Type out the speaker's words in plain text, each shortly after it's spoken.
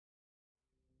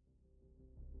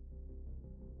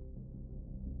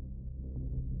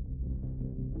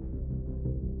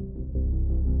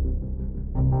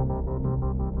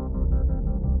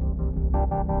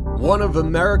One of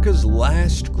America's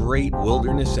last great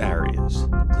wilderness areas,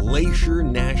 Glacier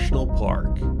National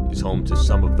Park, is home to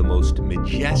some of the most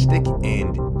majestic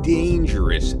and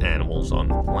dangerous animals on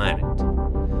the planet.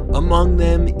 Among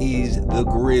them is the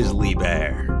grizzly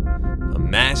bear, a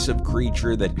massive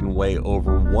creature that can weigh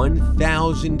over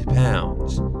 1,000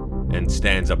 pounds and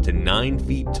stands up to 9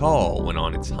 feet tall when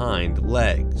on its hind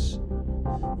legs.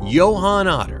 Johann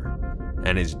Otter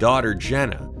and his daughter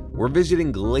Jenna were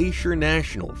visiting Glacier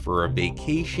National for a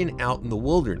vacation out in the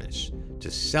wilderness to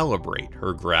celebrate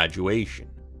her graduation.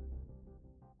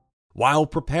 While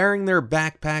preparing their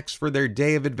backpacks for their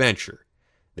day of adventure,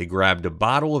 they grabbed a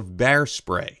bottle of bear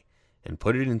spray and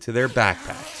put it into their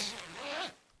backpacks,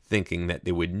 thinking that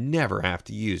they would never have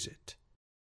to use it.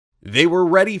 They were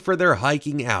ready for their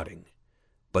hiking outing,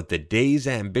 but the day's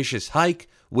ambitious hike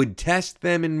would test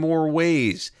them in more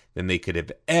ways than they could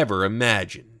have ever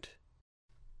imagined.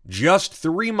 Just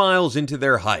 3 miles into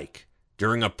their hike,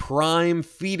 during a prime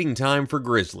feeding time for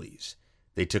grizzlies,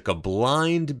 they took a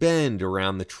blind bend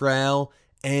around the trail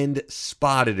and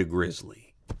spotted a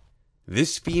grizzly.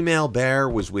 This female bear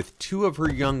was with 2 of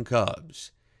her young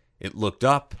cubs. It looked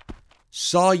up,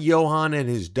 saw Johann and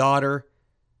his daughter,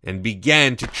 and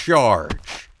began to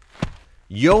charge.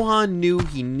 Johann knew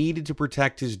he needed to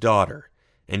protect his daughter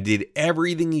and did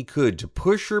everything he could to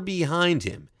push her behind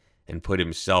him and put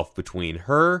himself between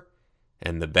her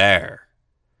and the bear.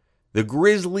 The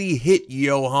grizzly hit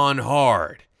Johann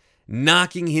hard,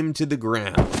 knocking him to the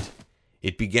ground.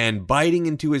 It began biting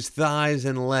into his thighs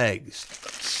and legs,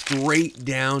 straight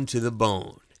down to the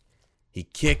bone. He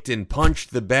kicked and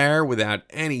punched the bear without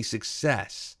any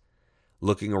success.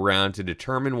 Looking around to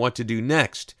determine what to do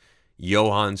next,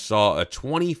 Johann saw a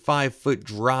 25-foot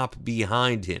drop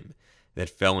behind him that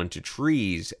fell into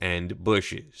trees and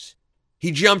bushes. He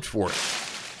jumped for it,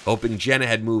 hoping Jenna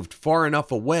had moved far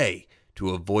enough away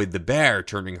to avoid the bear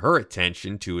turning her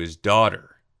attention to his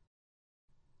daughter.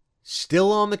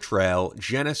 Still on the trail,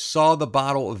 Jenna saw the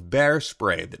bottle of bear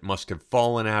spray that must have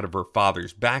fallen out of her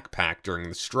father's backpack during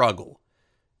the struggle.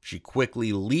 She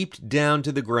quickly leaped down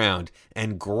to the ground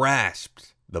and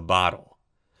grasped the bottle.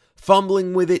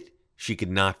 Fumbling with it, she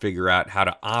could not figure out how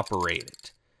to operate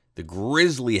it. The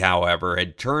grizzly, however,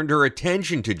 had turned her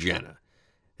attention to Jenna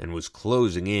and was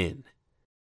closing in.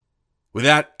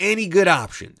 Without any good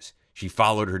options, she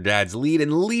followed her dad's lead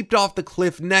and leaped off the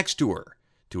cliff next to her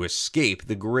to escape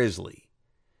the grizzly.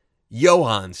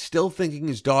 Johann, still thinking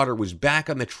his daughter was back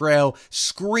on the trail,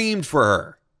 screamed for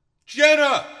her.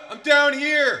 "Jenna, I'm down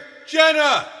here!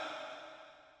 Jenna!"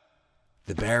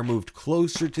 The bear moved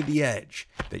closer to the edge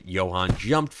that Johann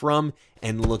jumped from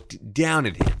and looked down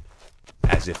at him,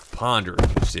 as if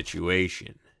pondering the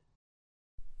situation.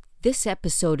 This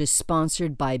episode is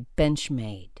sponsored by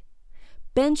Benchmade.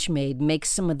 Benchmade makes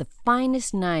some of the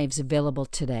finest knives available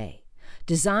today.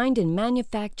 Designed and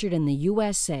manufactured in the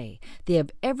USA, they have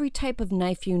every type of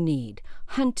knife you need: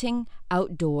 hunting,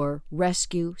 outdoor,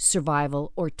 rescue,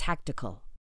 survival, or tactical.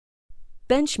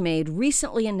 Benchmade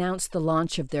recently announced the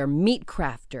launch of their Meat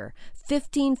Crafter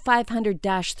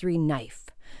 15500-3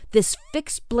 knife. This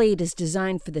fixed blade is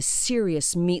designed for the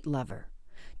serious meat lover.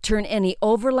 Turn any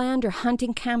overland or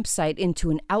hunting campsite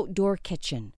into an outdoor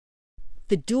kitchen.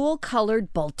 The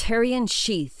dual-colored Bolterian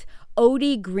sheath,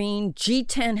 OD green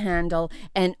G10 handle,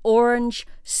 and orange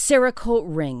Cerakote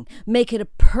ring make it a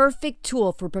perfect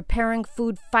tool for preparing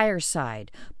food fireside,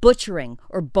 butchering,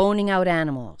 or boning out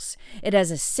animals. It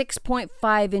has a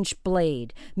 6.5-inch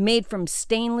blade made from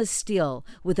stainless steel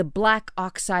with a black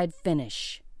oxide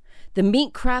finish. The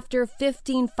Meat Crafter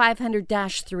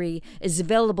 15500-3 is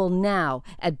available now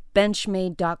at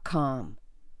Benchmade.com.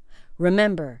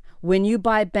 Remember, when you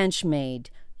buy Benchmade,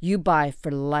 you buy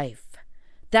for life.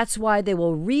 That's why they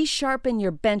will resharpen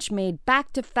your Benchmade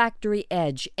back to factory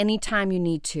edge anytime you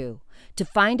need to. To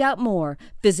find out more,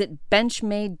 visit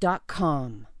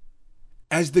Benchmade.com.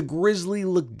 As the grizzly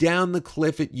looked down the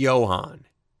cliff at Johann,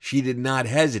 she did not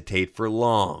hesitate for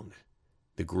long.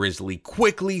 The grizzly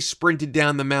quickly sprinted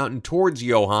down the mountain towards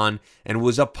Johann and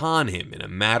was upon him in a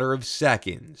matter of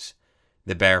seconds.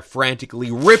 The bear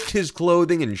frantically ripped his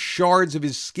clothing and shards of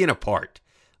his skin apart,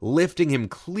 lifting him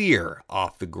clear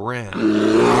off the ground.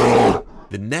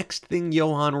 The next thing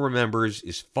Johann remembers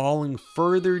is falling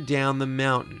further down the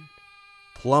mountain,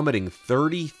 plummeting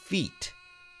 30 feet,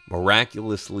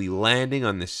 miraculously landing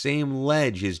on the same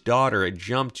ledge his daughter had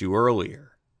jumped to earlier.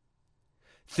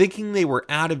 Thinking they were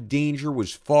out of danger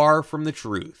was far from the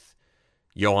truth.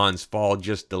 Johann's fall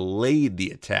just delayed the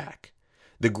attack.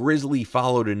 The grizzly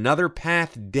followed another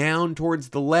path down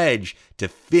towards the ledge to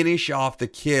finish off the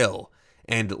kill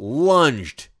and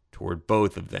lunged toward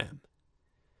both of them.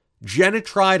 Jenna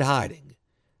tried hiding,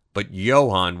 but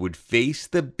Johann would face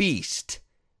the beast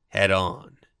head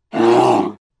on.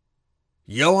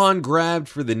 Johann grabbed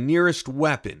for the nearest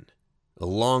weapon, a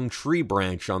long tree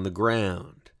branch on the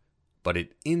ground, but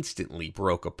it instantly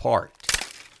broke apart.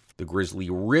 The grizzly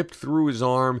ripped through his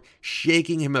arm,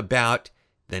 shaking him about,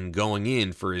 then going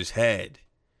in for his head.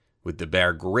 With the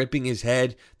bear gripping his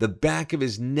head, the back of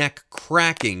his neck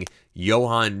cracking,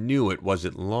 Johann knew it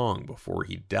wasn't long before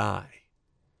he'd die.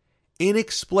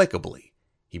 Inexplicably,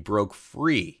 he broke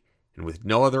free and with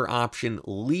no other option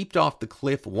leaped off the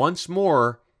cliff once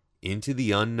more into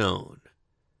the unknown.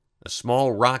 A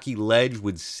small rocky ledge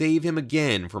would save him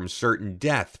again from certain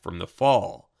death from the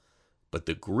fall, but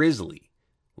the grizzly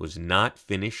was not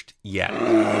finished yet.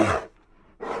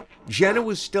 Jenna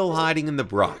was still hiding in the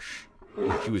brush.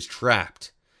 She was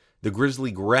trapped. The grizzly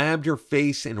grabbed her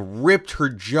face and ripped her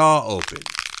jaw open.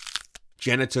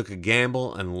 Jenna took a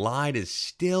gamble and lied as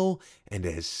still and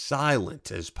as silent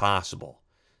as possible,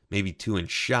 maybe too in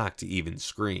shock to even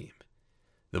scream.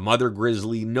 The mother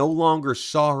grizzly no longer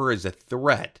saw her as a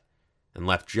threat and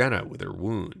left Jenna with her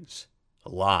wounds,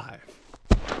 alive.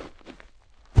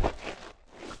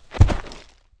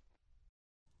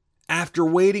 After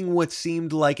waiting what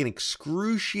seemed like an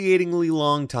excruciatingly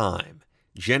long time,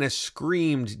 Jenna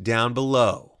screamed down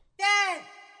below. Dad,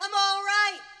 I'm all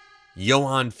right.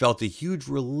 Johann felt a huge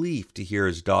relief to hear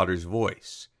his daughter's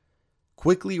voice.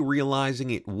 Quickly realizing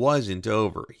it wasn't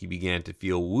over, he began to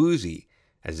feel woozy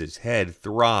as his head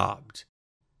throbbed.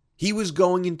 He was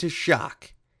going into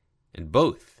shock, and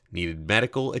both needed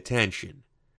medical attention.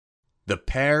 The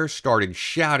pair started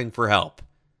shouting for help,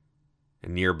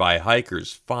 and nearby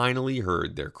hikers finally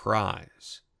heard their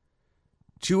cries.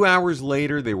 2 hours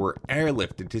later, they were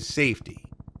airlifted to safety.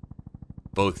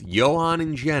 Both Johann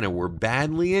and Jenna were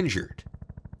badly injured,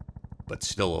 but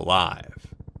still alive.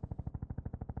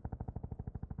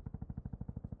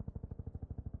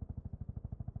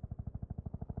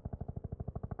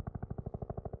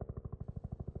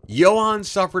 Johann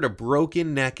suffered a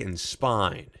broken neck and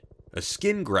spine, a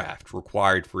skin graft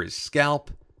required for his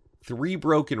scalp, 3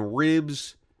 broken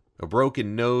ribs, a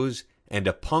broken nose, and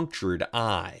a punctured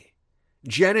eye.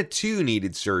 Jenna too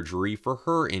needed surgery for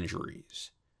her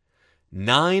injuries.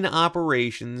 9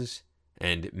 operations,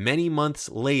 and many months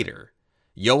later,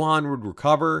 Johann would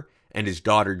recover and his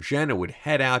daughter Jenna would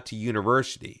head out to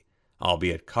university,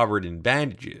 albeit covered in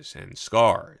bandages and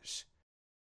scars.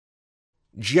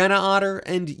 Jenna Otter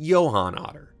and Johann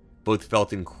Otter both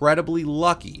felt incredibly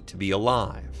lucky to be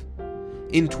alive.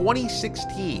 In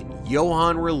 2016,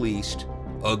 Johann released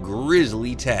A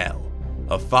Grizzly Tale,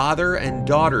 a father and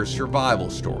daughter survival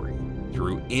story,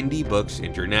 through Indie Books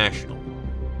International.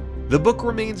 The book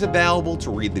remains available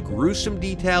to read the gruesome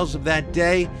details of that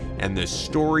day and the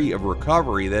story of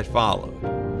recovery that followed.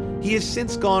 He has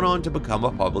since gone on to become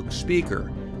a public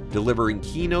speaker, delivering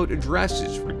keynote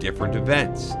addresses for different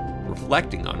events,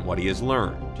 reflecting on what he has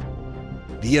learned.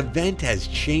 The event has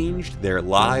changed their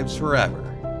lives forever,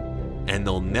 and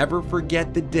they'll never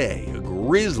forget the day a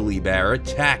grizzly bear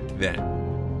attacked them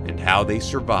and how they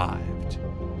survived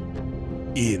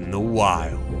in the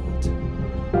wild.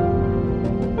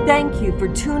 Thank you for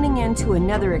tuning in to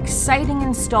another exciting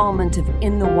installment of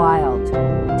In the Wild.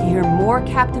 To hear more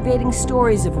captivating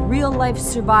stories of real-life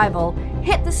survival,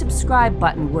 hit the subscribe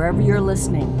button wherever you're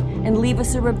listening and leave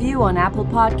us a review on Apple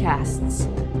Podcasts.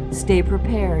 Stay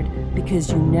prepared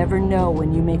because you never know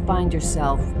when you may find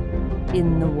yourself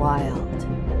in the wild.